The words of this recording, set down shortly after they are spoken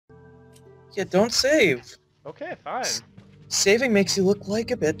Yeah, don't save. Okay, fine. Saving makes you look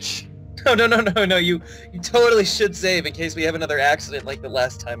like a bitch. No, no, no, no, no, you totally should save in case we have another accident like the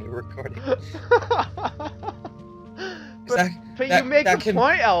last time we were recording. But you that make a can...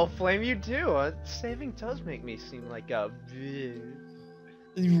 point, Elflame, you do. Saving does make me seem like a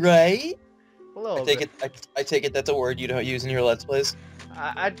Right? a little I take it that's a word you don't use in your Let's Plays?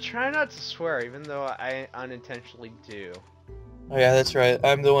 I try not to swear, even though I unintentionally do. Oh yeah, that's right.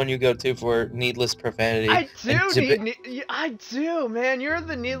 I'm the one you go to for needless profanity. I do, man. You're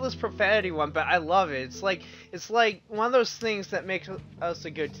the needless profanity one, but I love it. It's like one of those things that makes us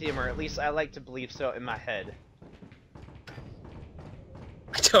a good team, or at least I like to believe so in my head.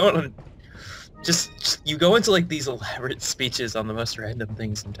 I don't... Just you go into like these elaborate speeches on the most random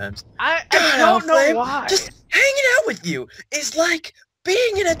things sometimes. I don't know why. Just hanging out with you is like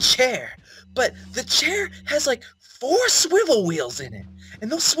being in a chair, but the chair has like 4 swivel wheels in it,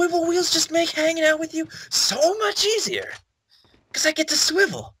 and those swivel wheels just make hanging out with you so much easier. Cause I get to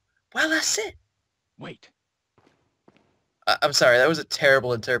swivel while I sit. Wait. I'm sorry, that was a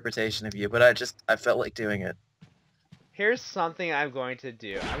terrible interpretation of you, but I felt like doing it. Here's something I'm going to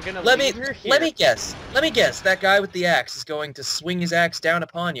do. I'm gonna Let leave her here. me guess. That guy with the axe is going to swing his axe down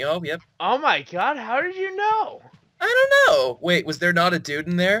upon you. Oh, yep. Oh my god, how did you know? I don't know. Wait, was there not a dude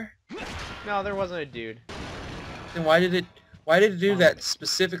in there? No, there wasn't a dude. Then why did it do that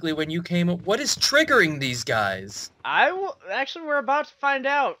specifically when you came up? What is triggering these guys? Actually, we're about to find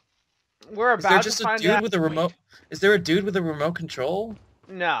out. We're Is there about just to a find dude out. with a remote? Is there a dude with a remote control?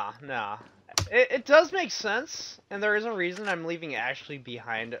 No. It does make sense, and there is a reason I'm leaving Ashley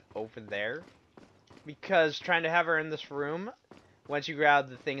behind over there. Because trying to have her in this room, once you grab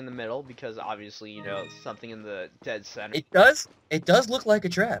the thing in the middle, because obviously, you know, something in the dead center. It does look like a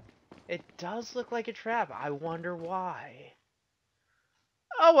trap. It does look like a trap. I wonder why.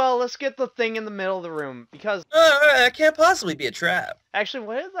 Oh well, let's get the thing in the middle of the room, because... That can't possibly be a trap. Actually,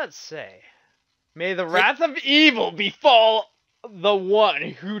 what did that say? May the wrath of evil befall the one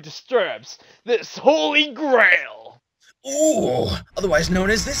who disturbs this holy grail. Ooh, otherwise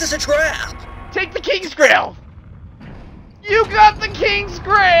known as this is a trap. Take the King's Grail! You got the King's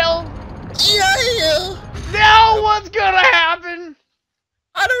Grail! Yeah! Now what's gonna happen?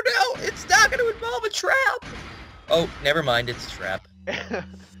 I don't know! It's not gonna involve a trap! Oh, never mind, it's a trap.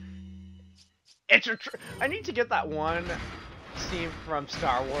 I need to get that one scene from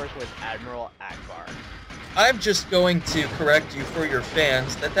Star Wars with Admiral Akbar. I'm just going to correct you for your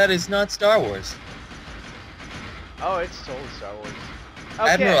fans that is not Star Wars. Oh, it's totally Star Wars.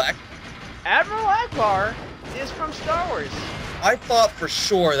 Okay. Admiral Akbar is from Star Wars. I thought for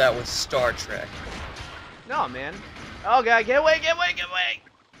sure that was Star Trek. No, man. Oh god, get away!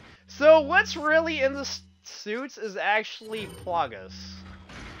 So what's really in the suits is actually Plagas.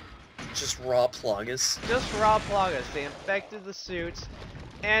 Just raw Plagas. Just raw Plagas. They infected the suits.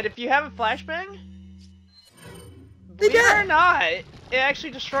 And if you have a flashbang, believe it or not, it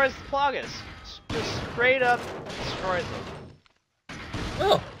actually destroys the Plagas. Just straight up destroys them.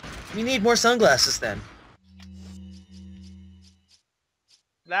 Oh, we need more sunglasses then.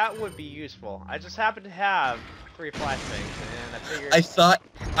 That would be useful. I just happen to have 3 flashbangs, and I figured...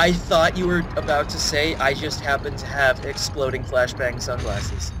 I thought you were about to say I just happen to have exploding flashbang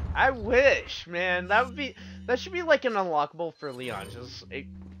sunglasses. I wish, man. That should be like an unlockable for Leon. Just a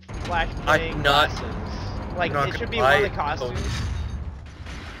flashbang glasses. Like it should be one of the costumes.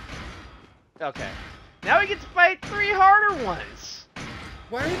 Okay. Now we get to fight 3 harder ones.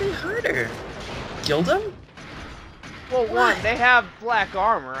 Why are they harder? Killed them? Well, one, they have black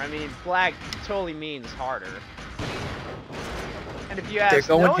armor. I mean, black totally means harder. And if you ask,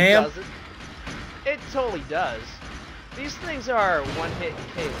 no, it doesn't. It totally does. These things are one-hit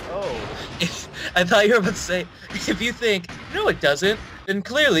KO. I thought you were about to say, if you think, no it doesn't, then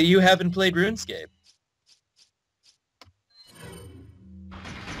clearly you haven't played RuneScape.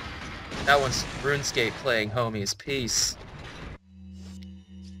 That one's RuneScape playing homies. Peace.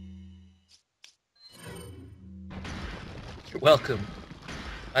 You're welcome.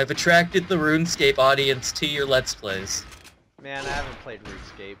 I've attracted the RuneScape audience to your Let's Plays. Man, I haven't played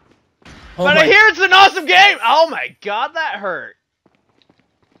RuneScape. Oh but I hear it's an awesome game! Oh my god, that hurt!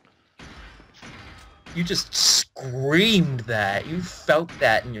 You just screamed that. You felt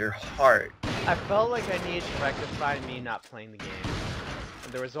that in your heart. I felt like I needed to rectify me not playing the game.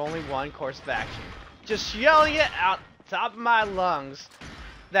 And there was only one course of action. Just yelling it out top of my lungs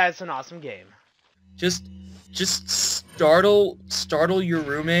that it's an awesome game. Just startle your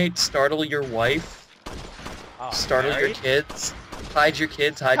roommate, startle your wife, startle your kids, hide your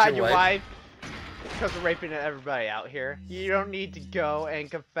kids, hide your wife. because we're raping everybody out here. You don't need to go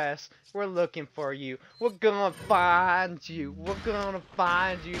and confess. We're looking for you. We're gonna find you. We're gonna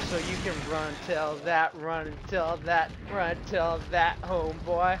find you so you can run, tell that, run, tell that, run, tell that,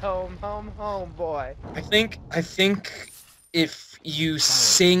 homeboy, homeboy. I think if you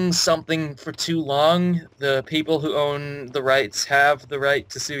sing something for too long, the people who own the rights have the right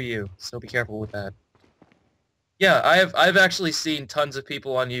to sue you. So be careful with that. Yeah, I've actually seen tons of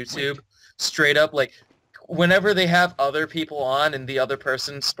people on YouTube straight up like whenever they have other people on and the other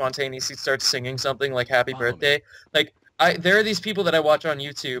person spontaneously starts singing something like Happy Birthday, like there are these people that I watch on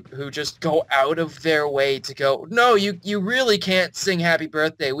YouTube who just go out of their way to go, no, you really can't sing Happy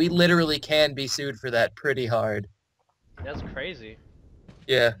Birthday. We literally can be sued for that pretty hard. That's crazy.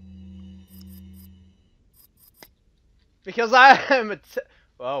 Yeah. Because I am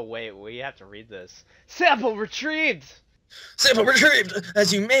oh wait, we have to read this. Sample retrieved! Sample retrieved!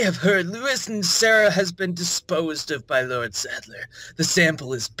 As you may have heard, Lewis and Sarah has been disposed of by Lord Sadler. The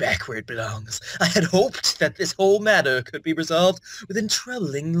sample is back where it belongs. I had hoped that this whole matter could be resolved within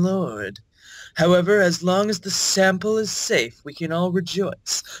troubling Lord. However, as long as the sample is safe, we can all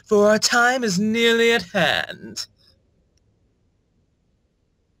rejoice, for our time is nearly at hand.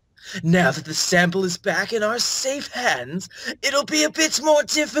 Now that the sample is back in our safe hands, it'll be a bit more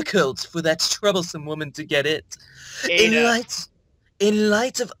difficult for that troublesome woman to get it. Ada. In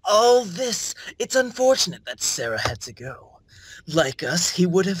light of all this, it's unfortunate that Sarah had to go. Like us, he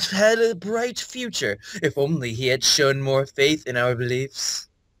would have had a bright future if only he had shown more faith in our beliefs.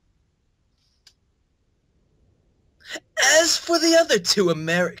 As for the other two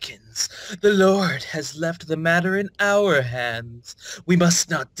Americans, the Lord has left the matter in our hands. We must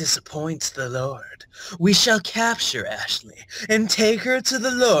not disappoint the Lord. We shall capture Ashley and take her to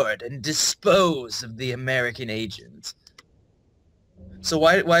the Lord and dispose of the American agent. So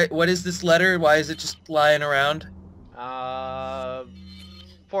what is this letter? Why is it just lying around?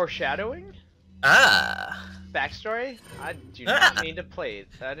 Foreshadowing? Ah. Backstory? I do not mean to play it.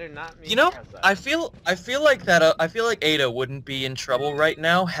 I do not mean You know, to press that. I feel like that. I feel like Ada wouldn't be in trouble right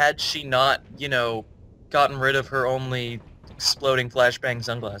now had she not, you know, gotten rid of her only exploding flashbang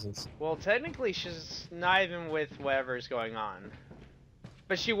sunglasses. Well, technically, she's not even with whatever's going on.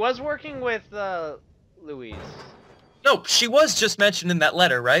 But she was working with, Louise. No, she was just mentioned in that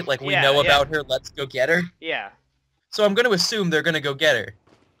letter, right? Like, we know about her, let's go get her. Yeah. So I'm going to assume they're going to go get her.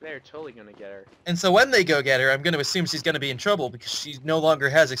 They're totally gonna get her. And so when they go get her, I'm going to assume she's going to be in trouble because she no longer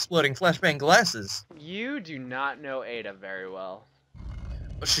has exploding flashbang glasses. You do not know Ada very well.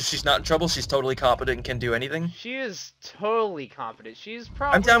 She's not in trouble? She's totally competent and can do anything? She is totally competent. She's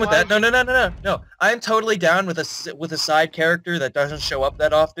probably... I'm down with that. No. I'm totally down with a side character that doesn't show up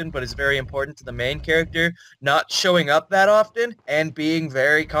that often, but is very important to the main character, not showing up that often, and being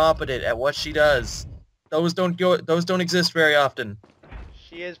very competent at what she does. Those don't exist very often.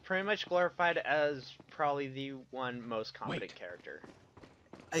 She is pretty much glorified as probably the one most competent character.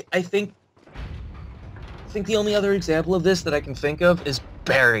 I think the only other example of this that I can think of is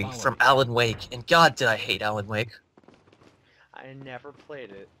Barry from Alan Wake, and God did I hate Alan Wake. I never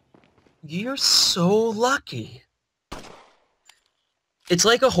played it. You're so lucky. It's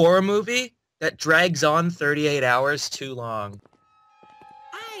like a horror movie that drags on 38 hours too long.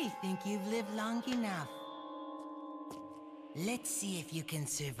 I think you've lived long enough. Let's see if you can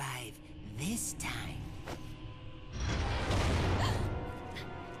survive this time.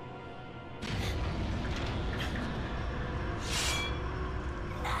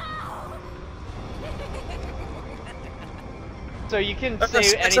 So you can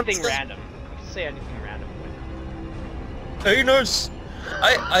say anything random. You can say anything random. Hey nurse,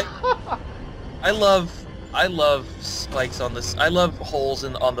 I love spikes on this. I love holes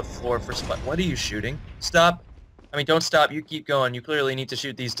on the floor for spikes. What are you shooting? Stop. I mean, don't stop. You keep going. You clearly need to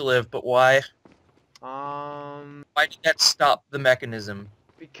shoot these to live, but why? Why did that stop the mechanism?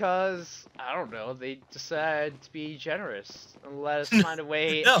 Because, I don't know, they decided to be generous and let us find a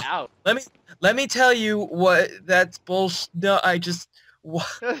way No. out. Let me tell you what that's bullshit. No, I just... What?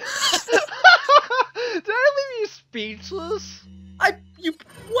 Did I leave you speechless? You...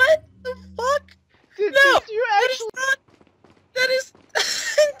 What the fuck? Did No! you That actually... is not... That is...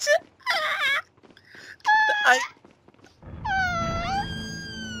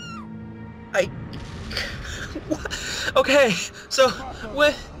 Okay, so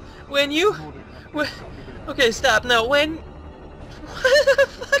okay, stop. No, when what the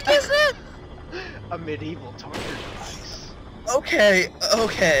fuck is that? A medieval torture device. Okay.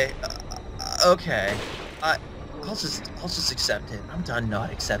 I'll just accept it. I'm done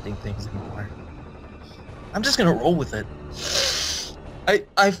not accepting things anymore. I'm just gonna roll with it.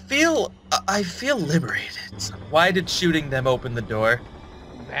 I feel liberated. Why did shooting them open the door?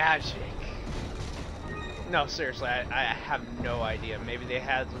 Magic. No, seriously, I have no idea. Maybe they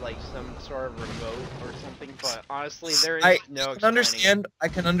had like some sort of remote or something, but honestly, there is no explaining. I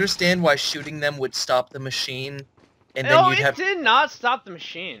can understand why shooting them would stop the machine, and then No, you'd have. it did not stop the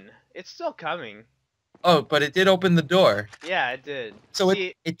machine. It's still coming. Oh, but it did open the door. Yeah, it did. So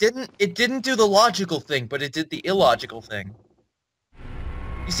See, it didn't do the logical thing, but it did the illogical thing.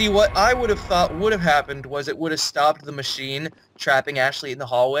 You see, what I would have thought would have happened was it would have stopped the machine, trapping Ashley in the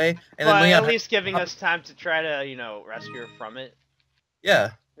hallway, and but then Leon at least giving us time to try to, you know, rescue her from it.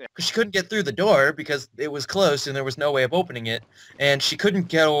 yeah, Yeah. because she couldn't get through the door because it was closed and there was no way of opening it, and she couldn't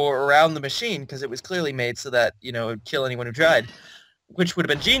go around the machine because it was clearly made so that, you know, it would kill anyone who tried, which would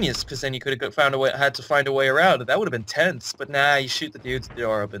have been genius because then you could have found a way, had to find a way around it. That would have been tense, but nah, you shoot the dudes, the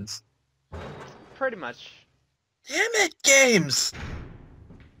door opens. Pretty much. Damn it, games!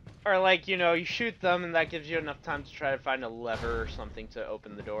 Or like, you know, you shoot them and that gives you enough time to try to find a lever or something to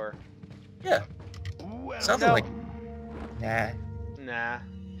open the door. Yeah. Something No. like... Nah. Nah.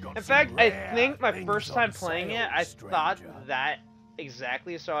 In fact, I think my first time playing it, I thought that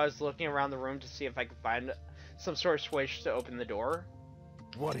exactly, so I was looking around the room to see if I could find some sort of switch to open the door.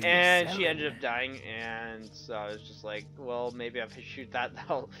 And she ended up dying, and so I was just like, well, maybe if I shoot that,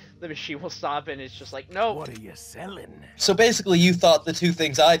 the machine will stop, and it's just like, no. What are you selling? So basically you thought the two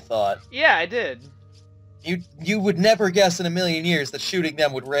things I thought. Yeah, I did. You would never guess in a million years that shooting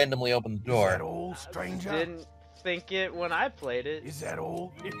them would randomly open the Is that door. all, stranger? Didn't think it when I played it. Is that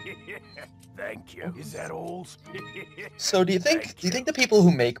all? Thank you. Is that all? So do you think the people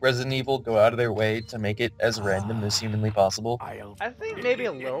who make Resident Evil go out of their way to make it as random as humanly possible? I think maybe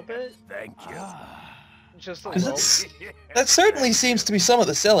a little bit. Thank you. Just a Because little. that certainly seems to be some of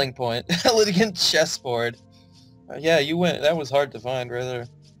the selling point. Elegant chessboard. Yeah, you went. That was hard to find, rather.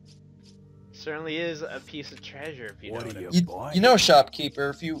 Certainly is a piece of treasure if you know What what are I you mean. You know,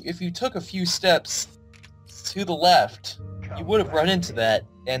 shopkeeper, if you took a few steps to the left, you would have run into that,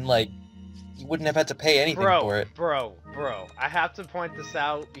 and like, you wouldn't have had to pay anything for it. Bro, I have to point this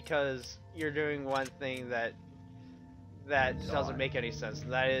out because you're doing one thing that doesn't make any sense.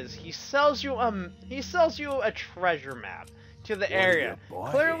 And that is, he sells you a treasure map to the area,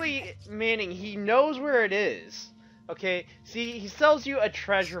 clearly meaning he knows where it is. Okay, see, he sells you a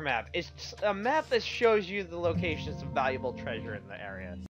treasure map. It's a map that shows you the locations of valuable treasure in the area.